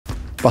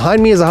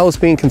Behind me is a house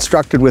being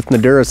constructed with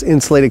Nudura's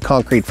Insulated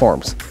Concrete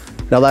Forms.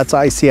 Now that's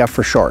ICF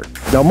for short.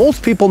 Now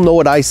most people know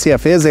what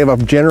ICF is, they have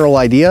a general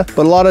idea,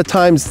 but a lot of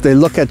times they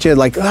look at you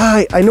like,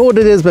 I know what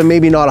it is, but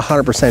maybe not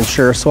 100%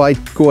 sure. So I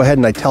go ahead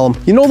and I tell them,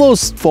 you know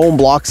those foam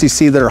blocks you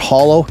see that are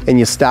hollow and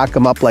you stack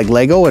them up like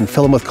Lego and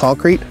fill them with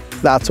concrete?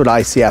 That's what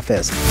ICF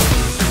is.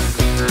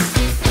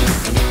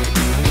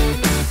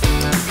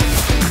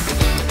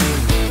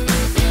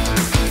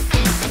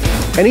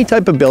 Any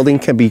type of building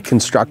can be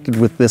constructed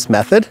with this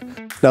method.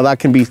 Now that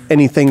can be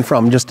anything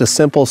from just a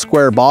simple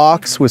square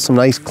box with some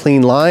nice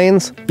clean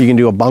lines. You can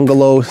do a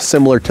bungalow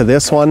similar to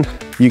this one.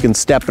 You can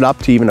step it up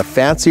to even a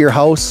fancier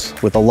house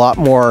with a lot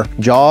more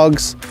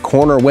jogs,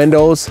 corner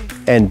windows,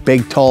 and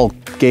big tall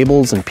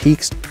gables and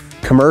peaks.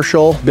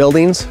 Commercial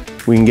buildings,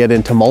 we can get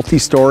into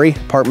multi-story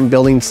apartment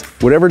buildings.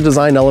 Whatever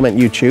design element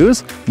you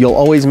choose, you'll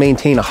always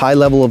maintain a high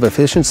level of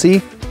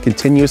efficiency,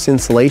 continuous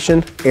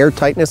insulation, air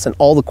tightness, and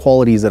all the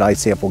qualities that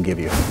ICF will give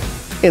you.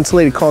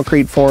 Insulated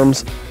concrete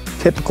forms,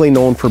 typically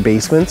known for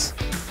basements,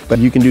 but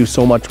you can do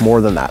so much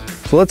more than that.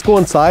 So let's go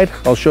inside.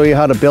 I'll show you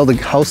how to build a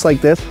house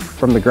like this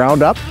from the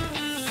ground up,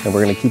 and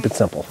we're gonna keep it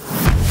simple.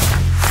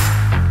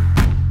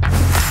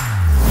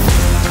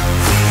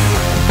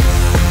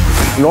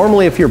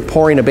 Normally, if you're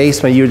pouring a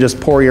basement, you would just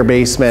pour your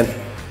basement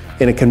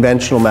in a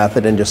conventional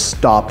method and just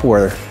stop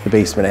where the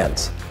basement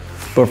ends.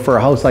 But for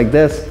a house like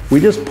this, we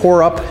just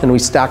pour up and we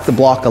stack the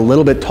block a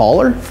little bit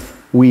taller.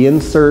 We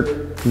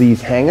insert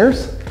these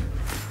hangers.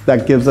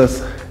 That gives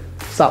us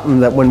something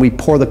that when we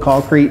pour the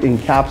concrete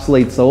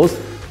encapsulates those,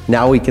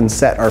 now we can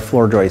set our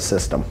floor joist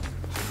system.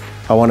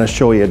 I want to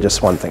show you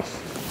just one thing.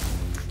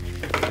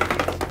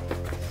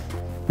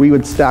 We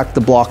would stack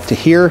the block to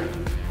here,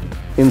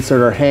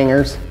 insert our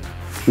hangers,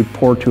 we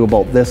pour to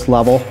about this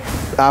level.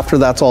 After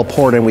that's all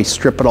poured in, we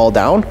strip it all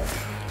down.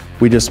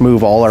 We just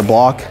move all our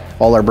block,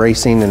 all our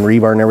bracing and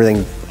rebar and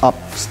everything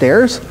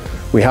upstairs.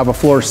 We have a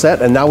floor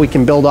set, and now we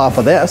can build off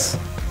of this.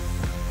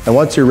 And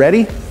once you're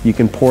ready, you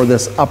can pour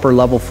this upper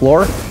level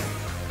floor.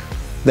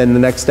 Then the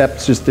next step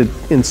is just to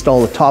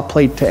install the top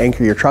plate to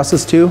anchor your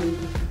trusses to.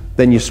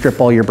 Then you strip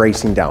all your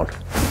bracing down.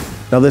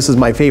 Now this is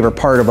my favorite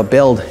part of a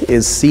build,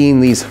 is seeing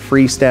these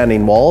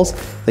freestanding walls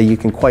that you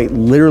can quite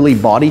literally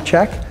body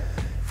check.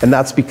 And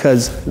that's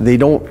because they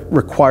don't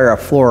require a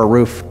floor or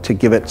roof to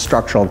give it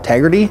structural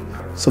integrity.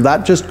 So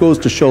that just goes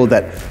to show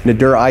that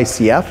Nudura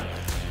ICF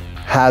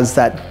has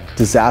that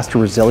disaster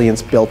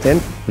resilience built in.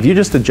 If you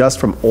just adjust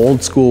from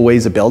old school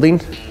ways of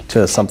building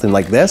to something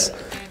like this,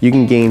 you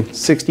can gain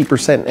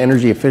 60%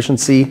 energy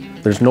efficiency.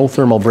 There's no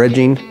thermal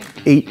bridging,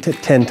 8 to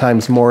 10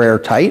 times more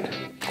airtight,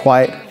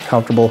 quiet,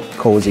 comfortable,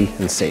 cozy,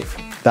 and safe.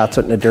 That's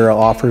what Nudura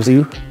offers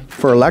you.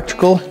 For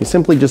electrical, you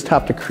simply just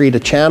have to create a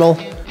channel.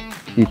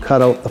 You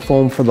cut out the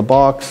foam for the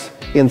box,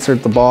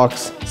 insert the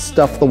box,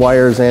 stuff the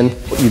wires in.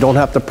 You don't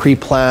have to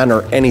pre-plan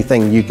or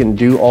anything. You can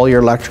do all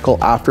your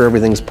electrical after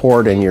everything's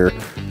poured and you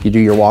do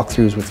your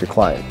walkthroughs with your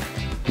client.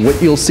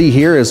 What you'll see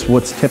here is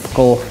what's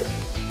typical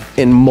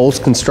in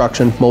most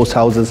construction, most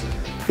houses,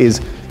 is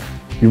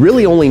you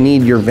really only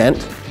need your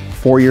vent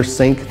for your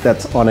sink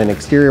that's on an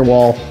exterior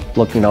wall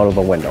looking out of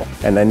a window.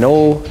 And I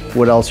know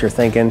what else you're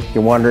thinking.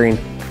 You're wondering,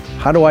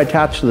 how do I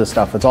attach to this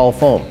stuff? It's all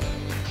foam.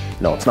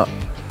 No, it's not.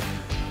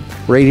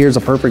 Right here's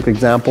a perfect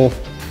example.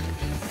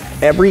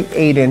 Every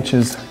 8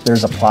 inches,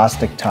 there's a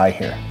plastic tie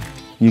here.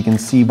 You can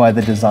see by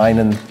the design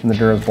in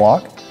Nudura's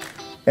block,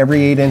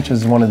 every 8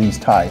 inches is one of these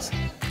ties.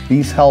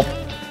 These help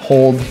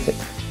hold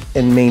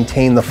and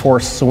maintain the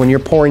force. So when you're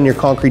pouring your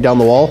concrete down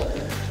the wall,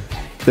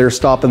 they're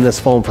stopping this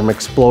foam from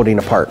exploding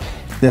apart.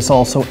 This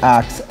also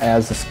acts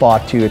as a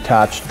spot to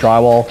attach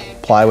drywall,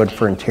 plywood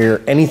for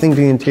interior, anything to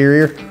the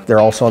interior. They're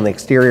also on the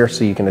exterior,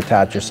 so you can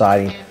attach your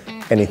siding,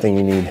 anything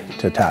you need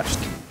to attach.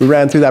 We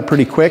ran through that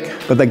pretty quick,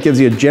 but that gives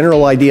you a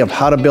general idea of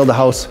how to build a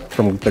house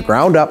from the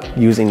ground up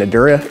using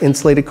Nudura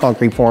Insulated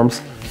Concrete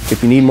Forms.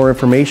 If you need more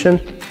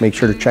information, make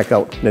sure to check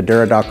out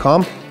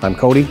nudura.com. I'm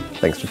Kody,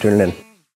 thanks for tuning in.